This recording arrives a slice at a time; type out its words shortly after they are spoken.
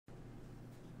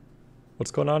What's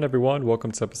going on, everyone?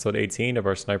 Welcome to episode 18 of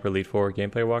our Sniper Elite 4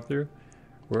 gameplay walkthrough.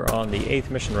 We're on the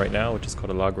 8th mission right now, which is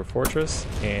called Allagra Fortress,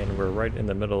 and we're right in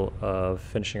the middle of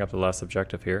finishing up the last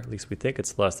objective here. At least we think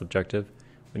it's the last objective.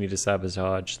 We need to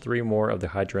sabotage 3 more of the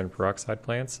hydrogen peroxide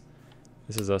plants.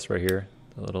 This is us right here,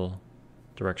 the little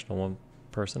directional one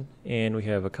person. And we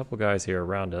have a couple guys here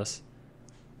around us.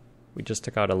 We just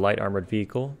took out a light armored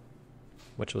vehicle,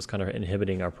 which was kind of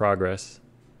inhibiting our progress.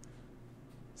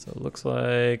 So it looks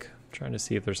like, I'm trying to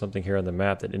see if there's something here on the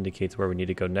map that indicates where we need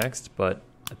to go next, but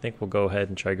I think we'll go ahead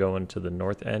and try going to the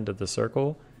north end of the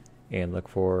circle and look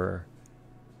for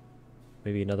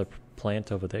maybe another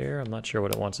plant over there. I'm not sure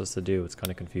what it wants us to do. It's kind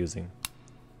of confusing.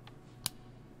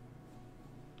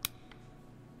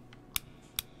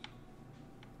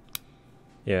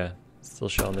 Yeah, it's still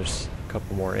showing there's a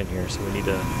couple more in here, so we need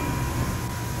to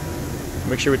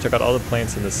make sure we took out all the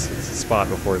plants in this spot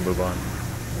before we move on.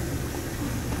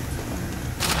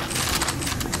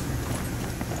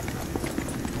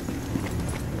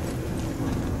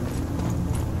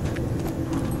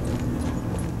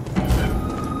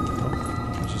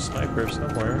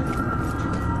 Somewhere.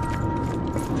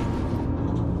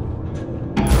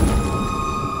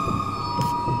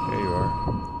 There you are.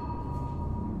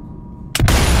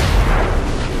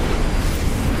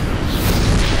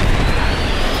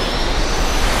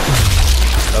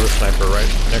 Another sniper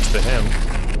right next to him. I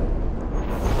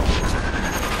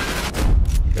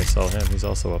think I saw him. He's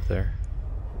also up there.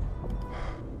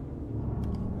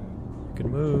 You can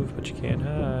move, but you can't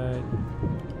hide.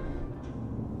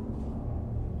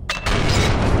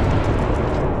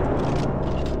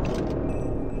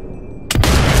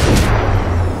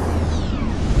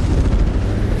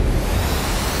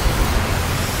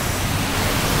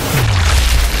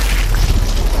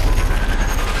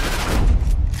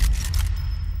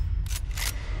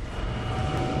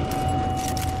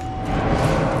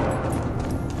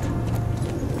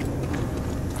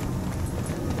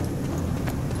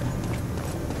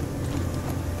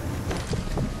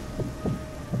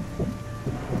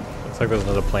 Looks like there's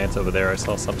another plant over there. I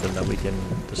saw something that we can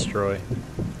destroy,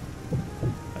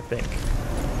 I think.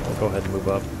 We'll go ahead and move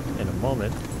up in a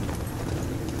moment.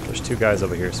 There's 2 guys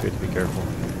over here, so we have to be careful.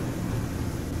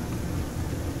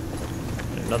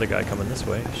 And another guy coming this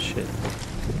way. Shit.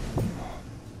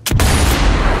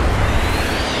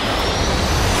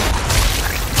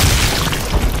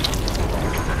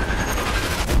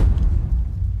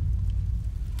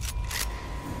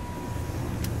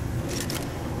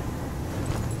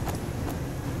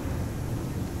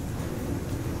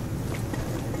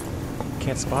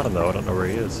 Can't spot him though, I don't know where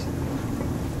he is.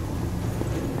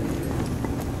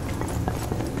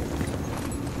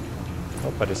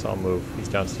 Oh, I just saw him move. He's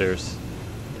downstairs.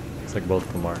 Looks like both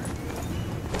of them are.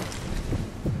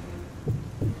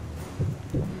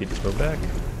 He just moved back.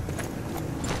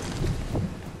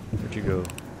 Where'd you go?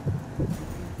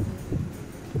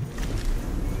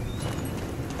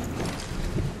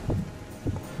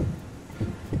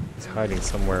 He's hiding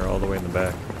somewhere all the way in the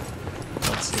back. I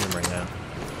don't see him right now.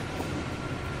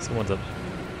 Someone's up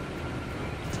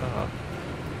top.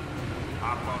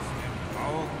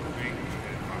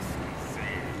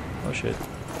 Oh shit.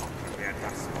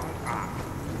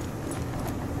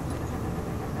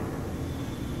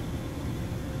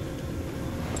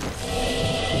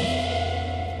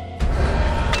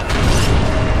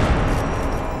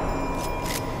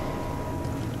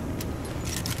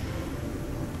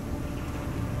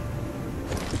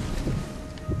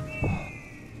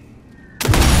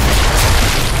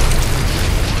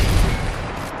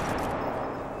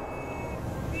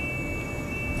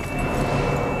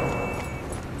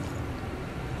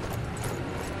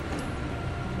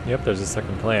 Yep, there's a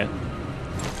second plant.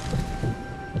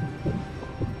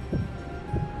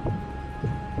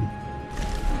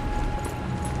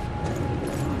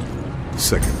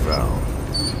 Second valve.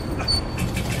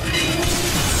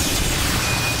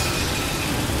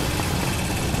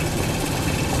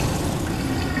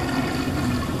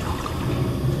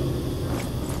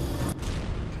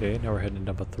 Okay, now we're heading to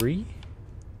number 3.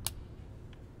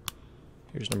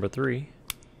 Here's number 3.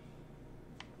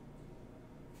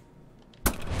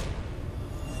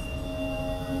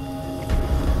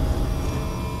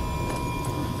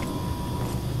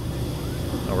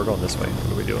 Oh, we're going this way.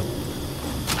 What are we doing?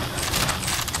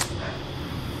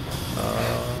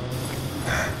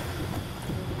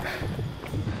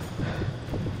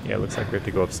 Yeah, it looks like we have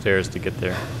to go upstairs to get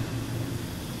there.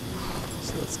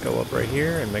 So let's go up right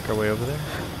here and make our way over there.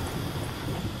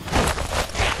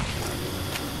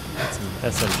 Got some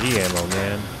SMG ammo,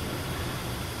 man.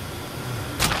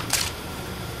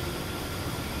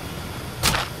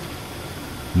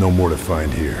 No more to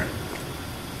find here.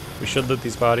 We should loot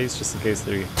these bodies just in case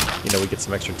they, we get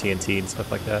some extra TNT and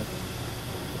stuff like that.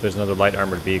 If there's another light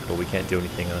armored vehicle, we can't do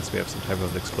anything unless we have some type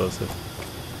of explosive.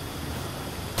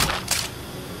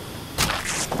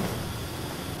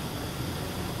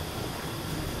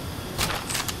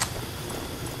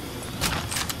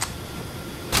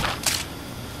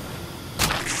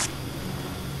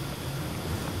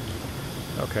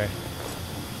 Okay.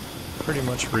 Pretty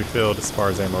much refilled as far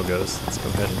as ammo goes. Let's go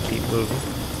ahead and keep moving.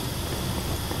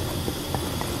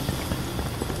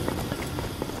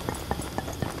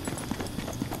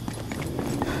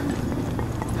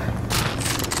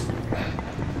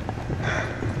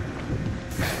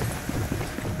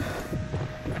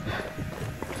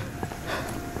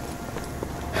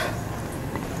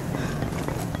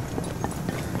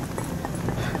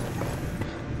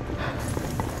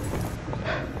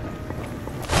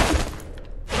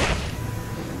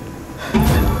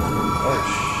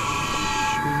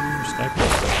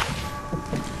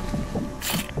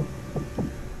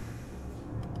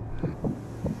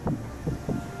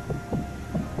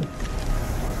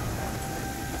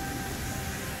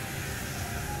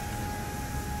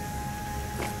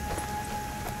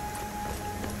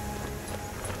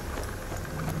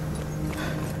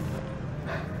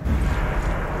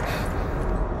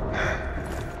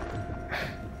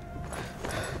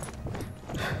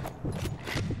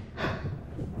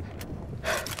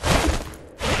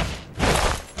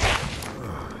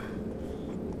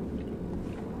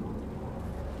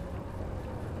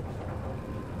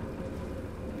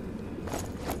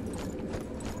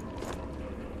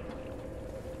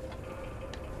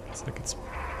 Looks like it's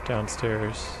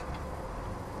downstairs.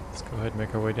 Let's go ahead and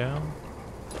make our way down.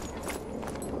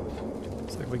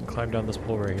 Looks like we can climb down this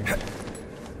pole right here.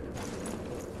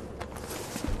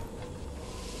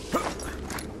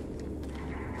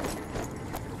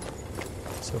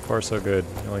 So far so good.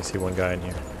 I only see one guy in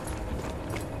here.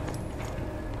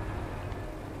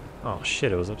 Oh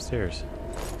shit, it was upstairs.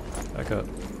 Back up.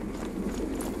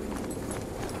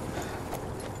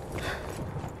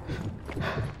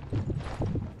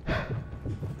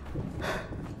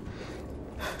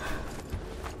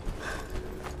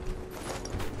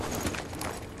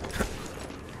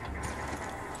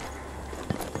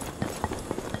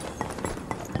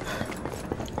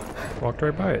 Walked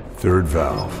right by it. Third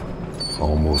valve.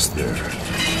 Almost there. Need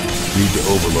to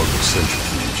overload the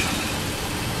centrifuge.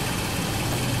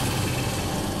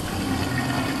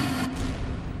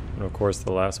 And of course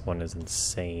the last one is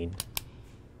insane.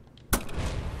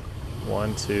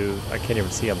 1, 2... I can't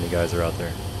even see how many guys are out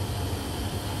there.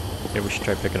 Maybe we should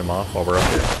try picking them off while we're up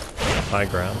here. High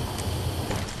ground.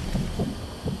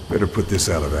 Better put this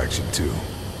out of action too.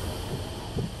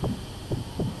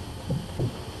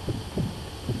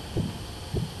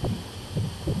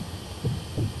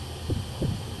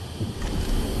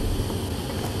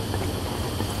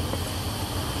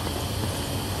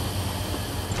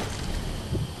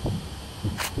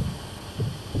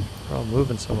 We're all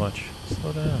moving so much.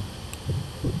 Slow down.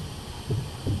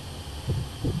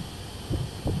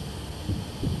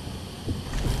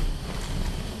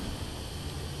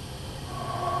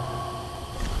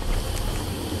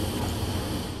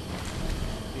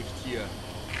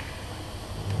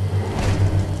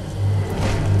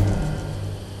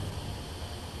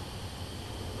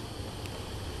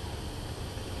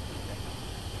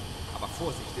 Aber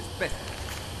Vorsicht ist besser.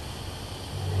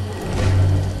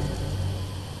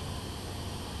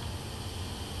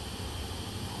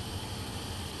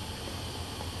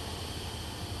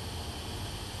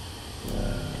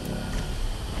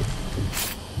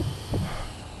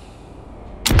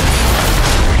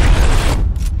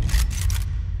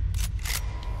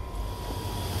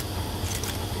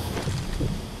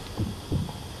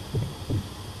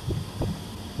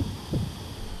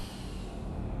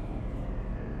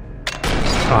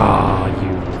 Ah,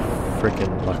 you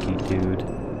freaking lucky dude.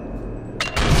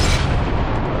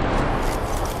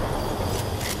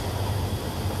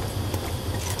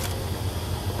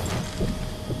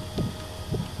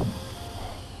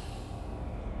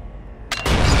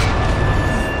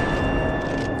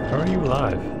 How are you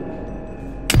alive?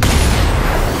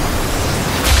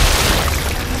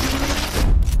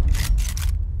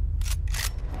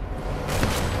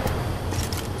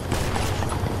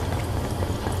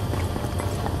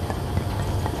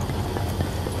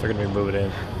 They're gonna be moving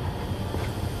in.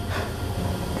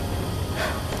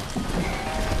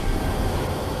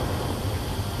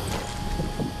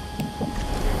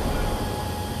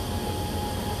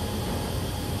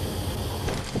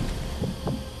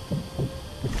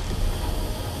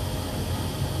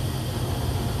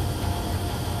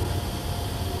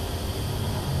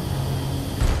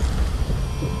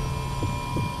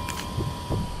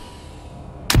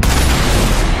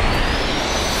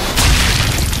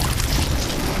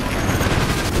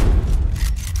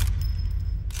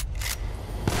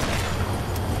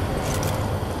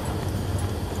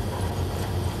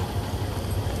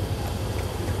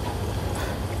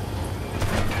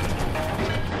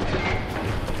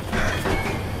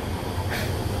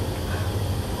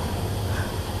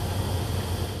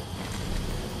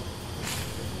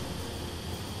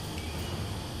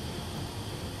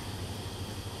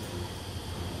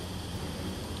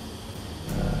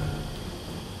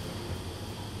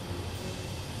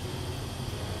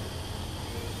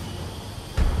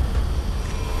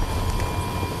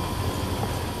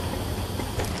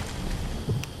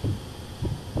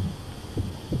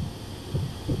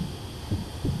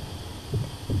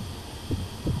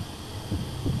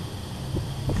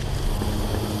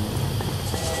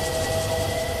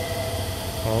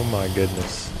 My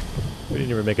goodness. We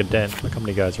didn't even make a dent. Look how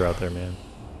many guys are out there, man.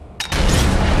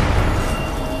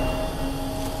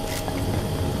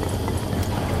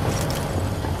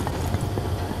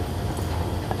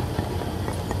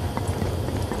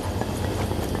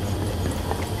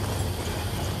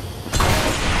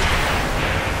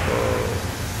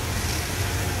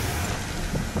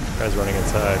 Guys running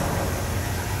inside.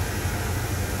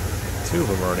 2 of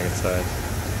them are running inside.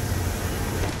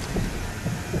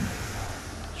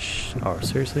 Shh. Oh,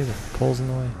 seriously? The pole's in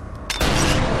the way?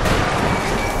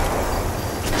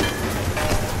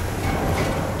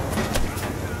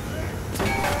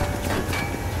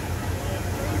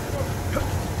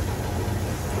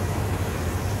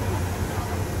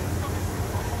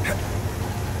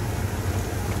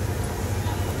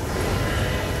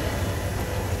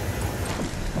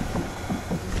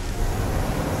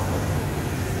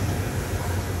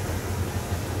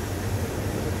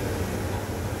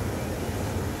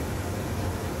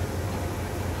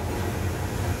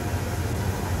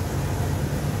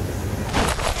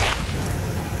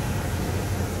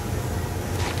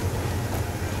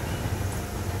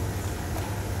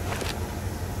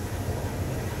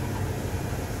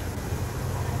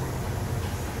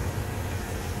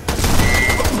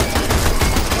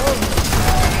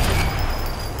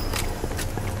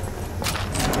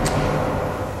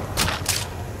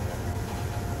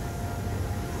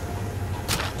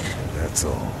 That's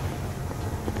all.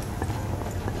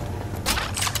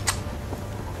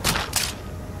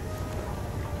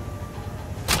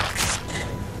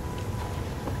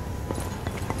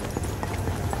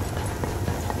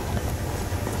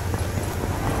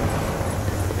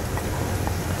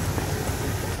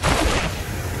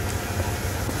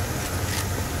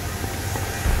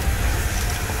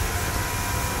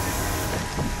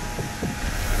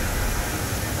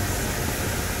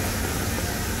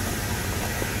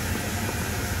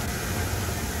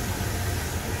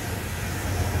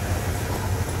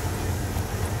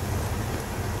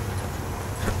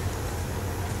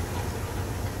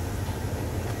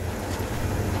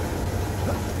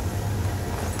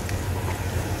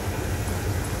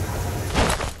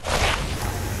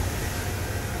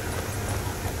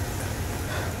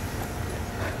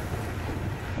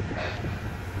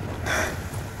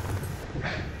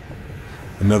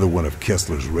 Another one of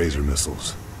Kessler's Razor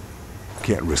missiles.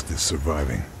 Can't risk this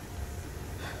surviving.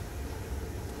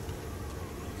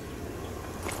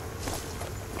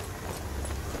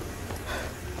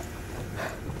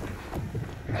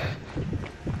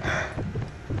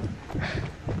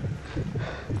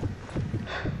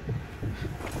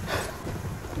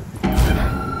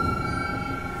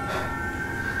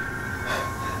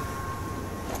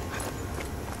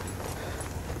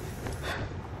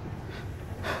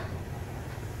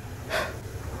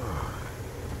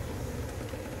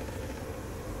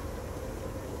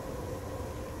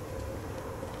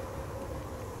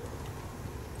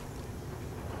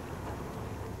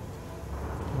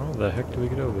 How the heck do we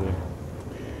get over there?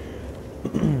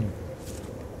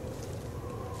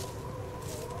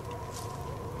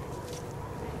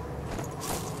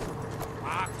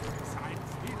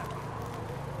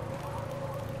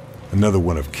 Another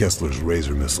one of Kessler's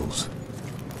Razor missiles.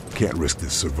 Can't risk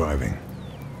this surviving.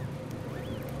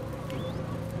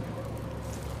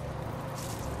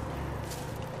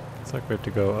 Looks like we have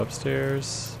to go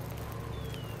upstairs,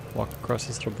 walk across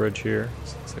this little bridge here.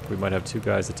 So looks like we might have 2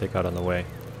 guys to take out on the way.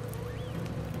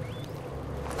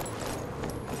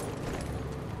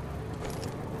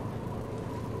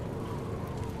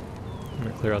 I'm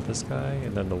gonna clear out this guy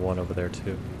and then the one over there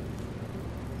too.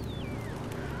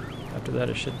 After that,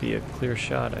 it should be a clear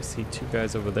shot. I see 2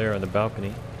 guys over there on the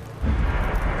balcony.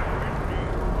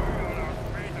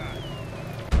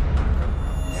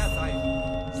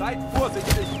 Seid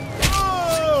vorsichtig!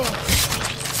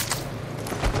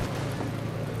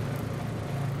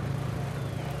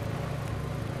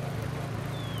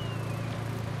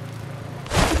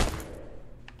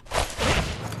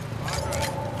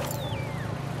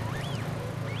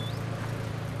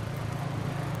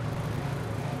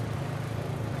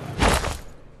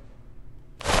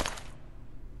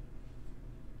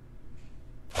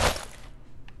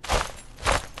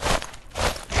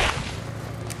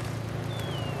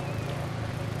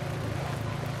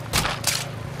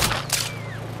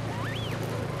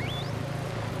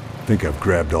 Think I've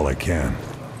grabbed all I can.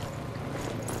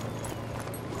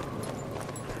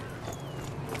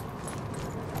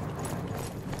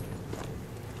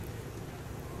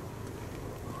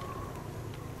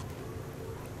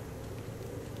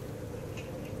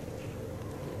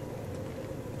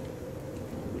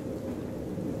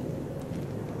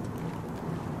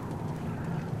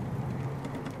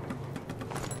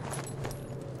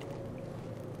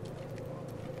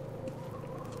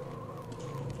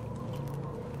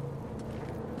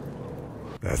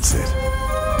 That's it.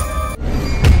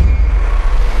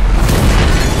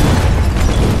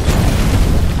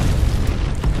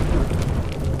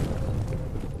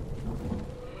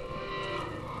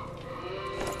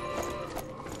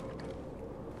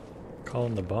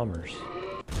 Calling the bombers.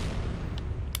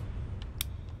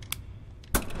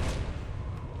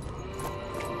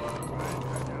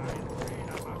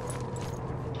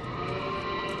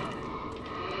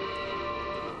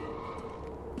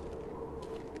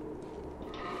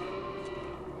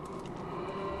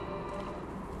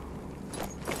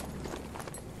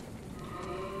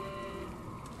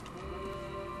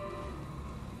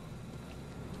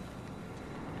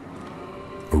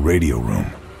 A radio room.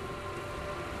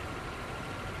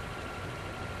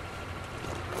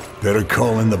 Better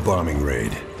call in the bombing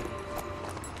raid.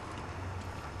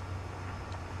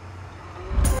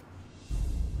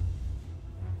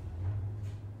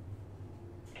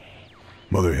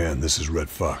 Mother Hen, this is Red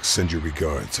Fox. Send your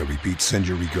regards. I repeat, send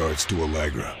your regards to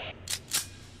Allagra.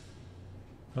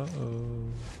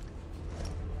 Uh-oh.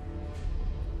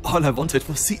 All I wanted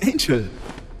was the angel.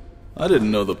 I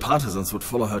didn't know the partisans would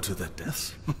follow her to their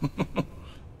deaths.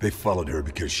 They followed her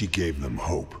because she gave them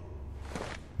hope.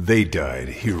 They died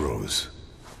heroes.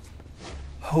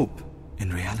 Hope,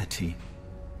 in reality,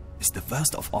 is the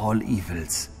worst of all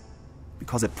evils,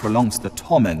 because it prolongs the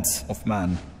torments of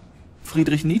man.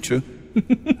 Friedrich Nietzsche.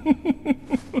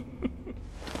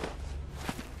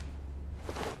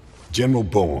 General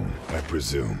Bohm, I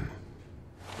presume.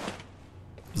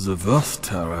 The worst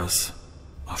terrors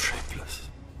are shapeless,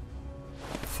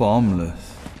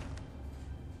 formless.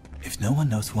 If no one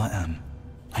knows who I am,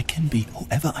 I can be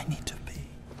whoever I need to be.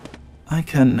 I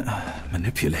can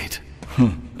manipulate.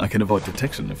 I can avoid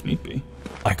detection if need be.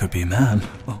 I could be a man.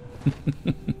 Oh.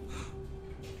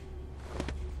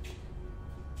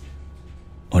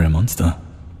 Or a monster.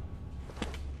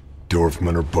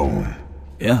 Dorfman or Bohm.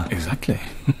 Yeah, exactly.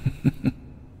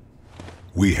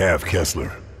 We have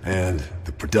Kessler, and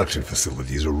the production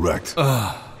facilities are wrecked.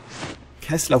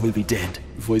 Kessler will be dead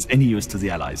before he's any use to the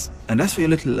Allies. And as for your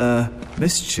little,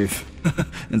 mischief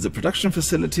in the production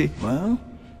facility, well,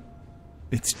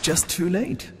 it's just too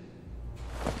late.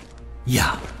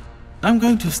 Yeah, I'm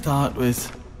going to start with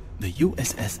the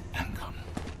USS Lincoln.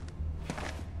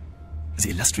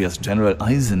 The illustrious General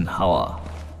Eisenhower.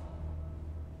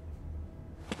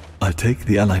 I'll take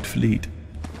the Allied fleet,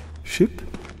 ship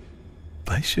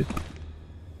by ship.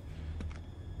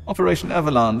 Operation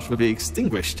Avalanche will be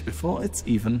extinguished before it's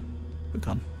even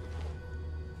begun.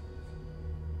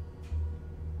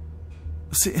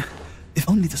 See, if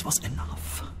only this was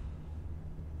enough.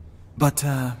 But,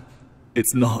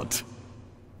 it's not.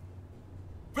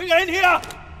 Bring her in here!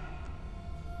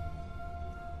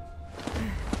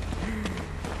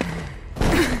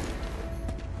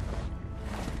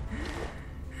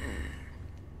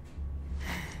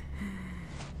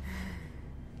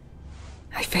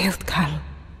 I failed, Carl.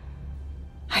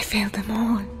 I failed them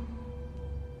all.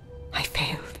 I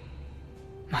failed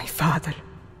my father.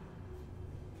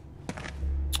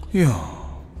 Yeah.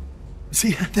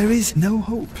 See, there is no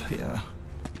hope here.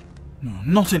 No,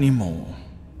 not anymore.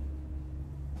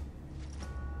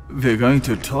 We're going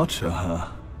to torture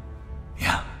her.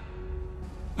 Yeah.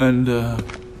 And,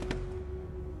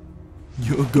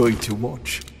 you're going to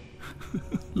watch.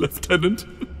 Lieutenant.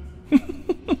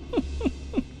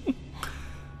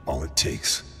 All it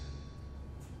takes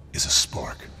is a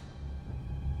spark.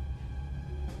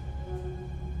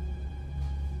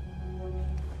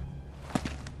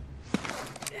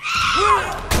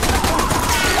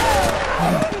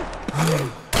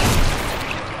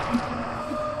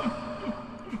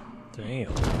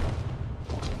 Damn.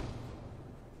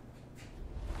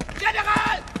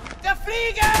 General! Der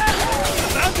Flieger!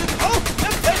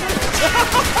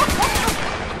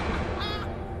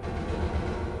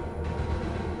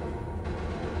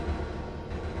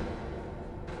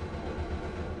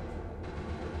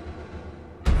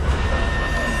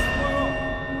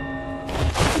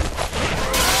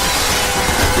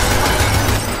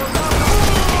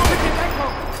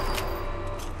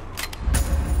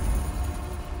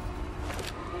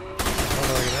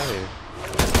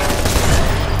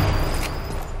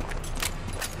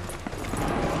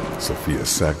 Sophia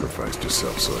sacrificed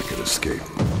herself so I could escape.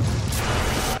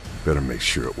 Better make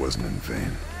sure it wasn't in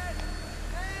vain.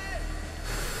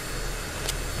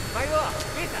 Major,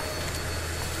 Peter!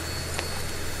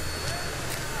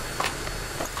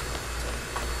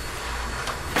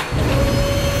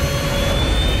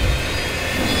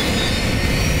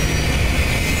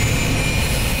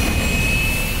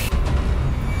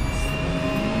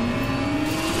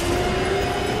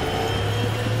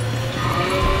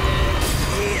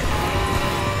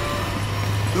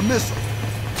 missile.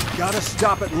 Gotta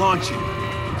stop it launching.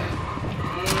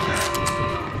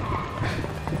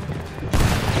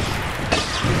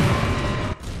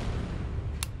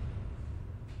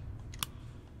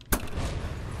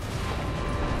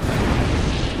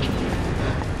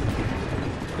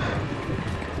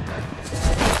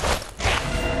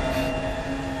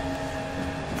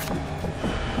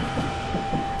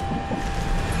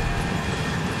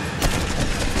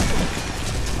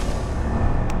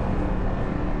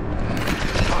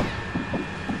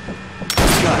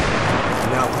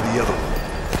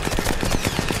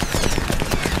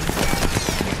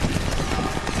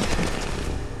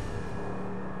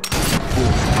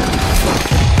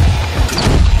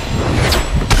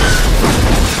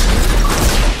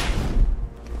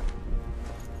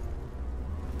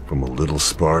 From a little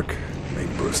spark may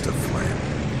burst a flame.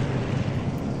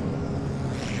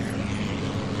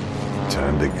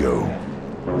 Time to go.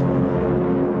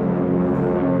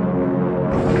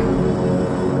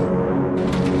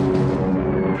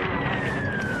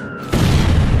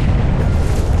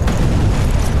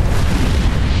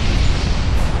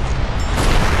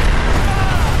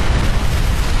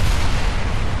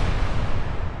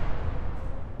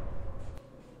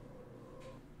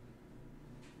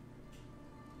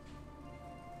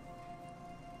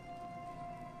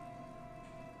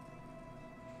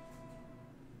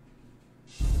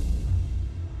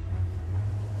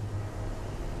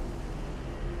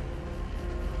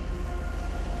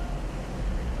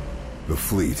 The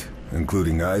fleet,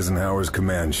 including Eisenhower's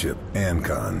command ship,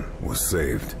 Ancon, was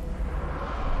saved.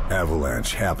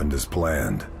 Avalanche happened as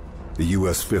planned. The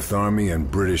U.S. Fifth Army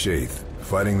and British Eighth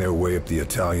fighting their way up the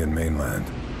Italian mainland.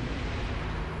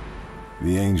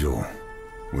 The Angel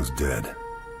was dead.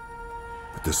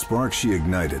 But the spark she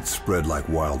ignited spread like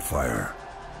wildfire,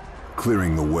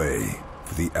 clearing the way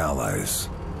for the Allies.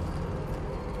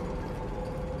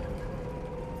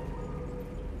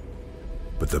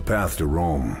 But the path to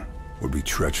Rome would be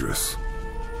treacherous,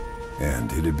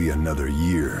 and it'd be another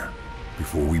year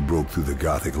before we broke through the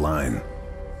Gothic line,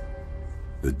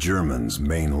 the Germans'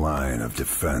 main line of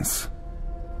defense.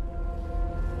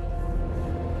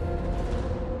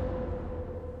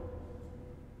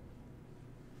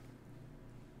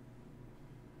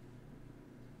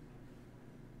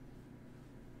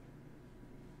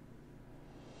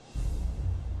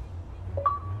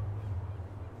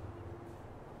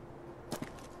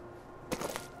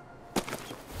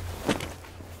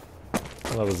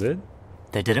 Well, that was it?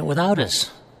 They did it without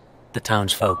us, the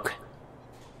townsfolk.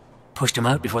 Pushed them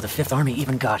out before the Fifth Army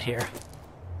even got here.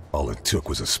 All it took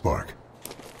was a spark.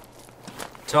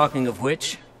 Talking of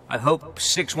which, I hope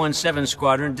 617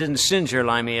 Squadron didn't singe your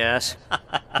limey ass.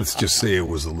 Let's just say it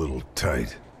was a little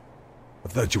tight. I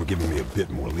thought you were giving me a bit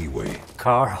more leeway.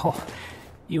 Carl,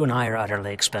 you and I are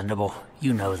utterly expendable.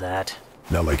 You know that.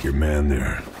 Not like your man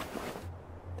there.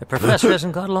 The professor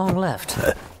hasn't got long left.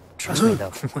 Trust me,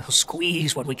 though, we'll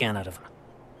squeeze what we can out of him.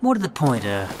 More to the point,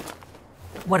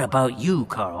 what about you,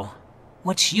 Carl?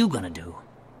 What's you gonna do?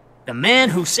 The man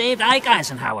who saved Ike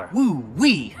Eisenhower!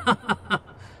 Woo-wee!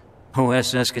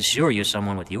 OSS could sure use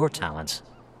someone with your talents.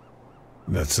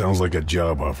 That sounds like a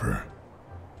job offer.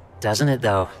 Doesn't it,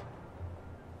 though?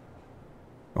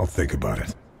 I'll think about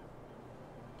it.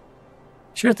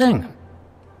 Sure thing.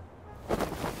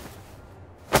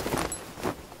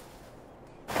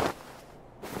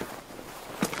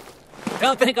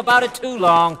 Don't think about it too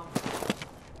long.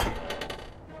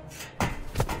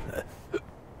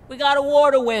 We got a war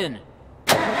to win.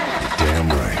 Damn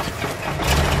right.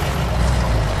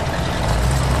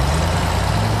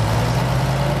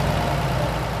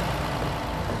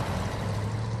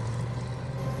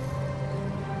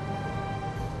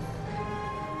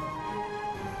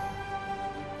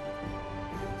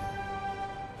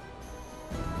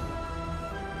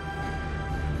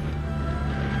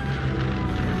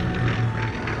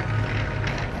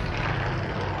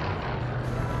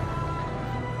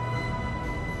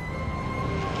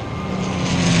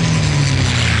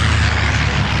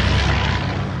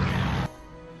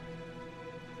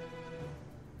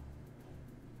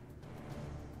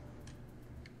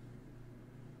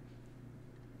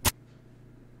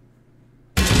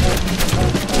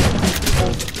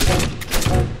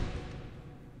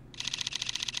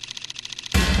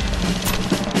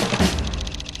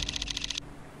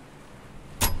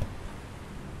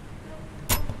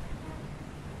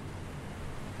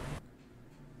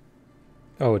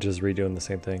 Oh, just redoing the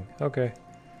same thing. Okay.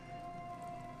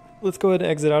 Let's go ahead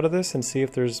and exit out of this and see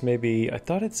if there's maybe... I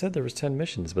thought it said there was 10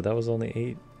 missions, but that was only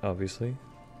 8, obviously.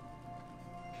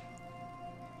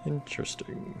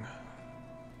 Interesting.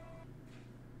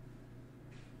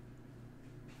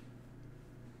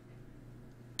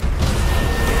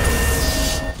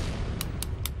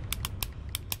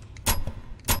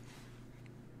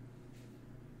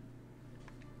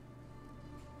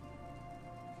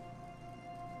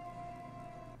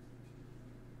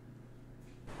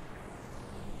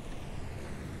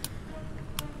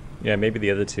 Yeah, maybe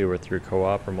the other two were through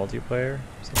co-op or multiplayer,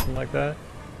 something like that.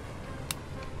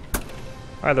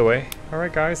 Either way,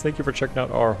 alright guys, thank you for checking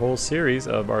out our whole series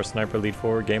of our Sniper Elite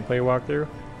 4 gameplay walkthrough.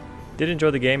 Did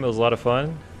enjoy the game, it was a lot of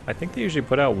fun. I think they usually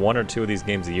put out 1 or 2 of these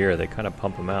games a year, they kind of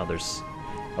pump them out. There's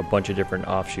a bunch of different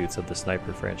offshoots of the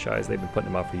Sniper franchise, they've been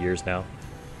putting them out for years now.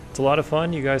 It's a lot of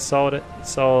fun, you guys saw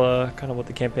kind of what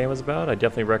the campaign was about. I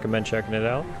definitely recommend checking it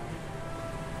out.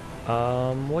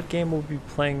 What game will we be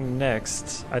playing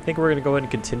next? I think we're going to go ahead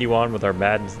and continue on with our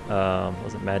Madden,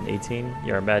 was it Madden 18?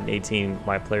 Yeah, our Madden 18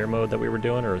 My Player mode that we were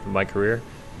doing, or My Career,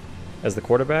 as the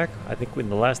quarterback. I think in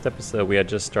the last episode we had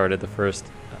just started the first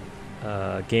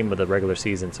game of the regular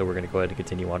season, so we're going to go ahead and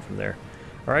continue on from there.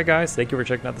 Alright guys, thank you for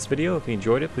checking out this video. If you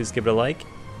enjoyed it, please give it a like,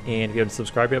 and if you haven't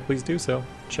subscribed yet, please do so.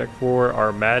 Check for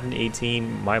our Madden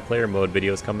 18 My Player mode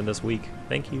videos coming this week.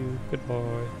 Thank you,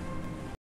 goodbye.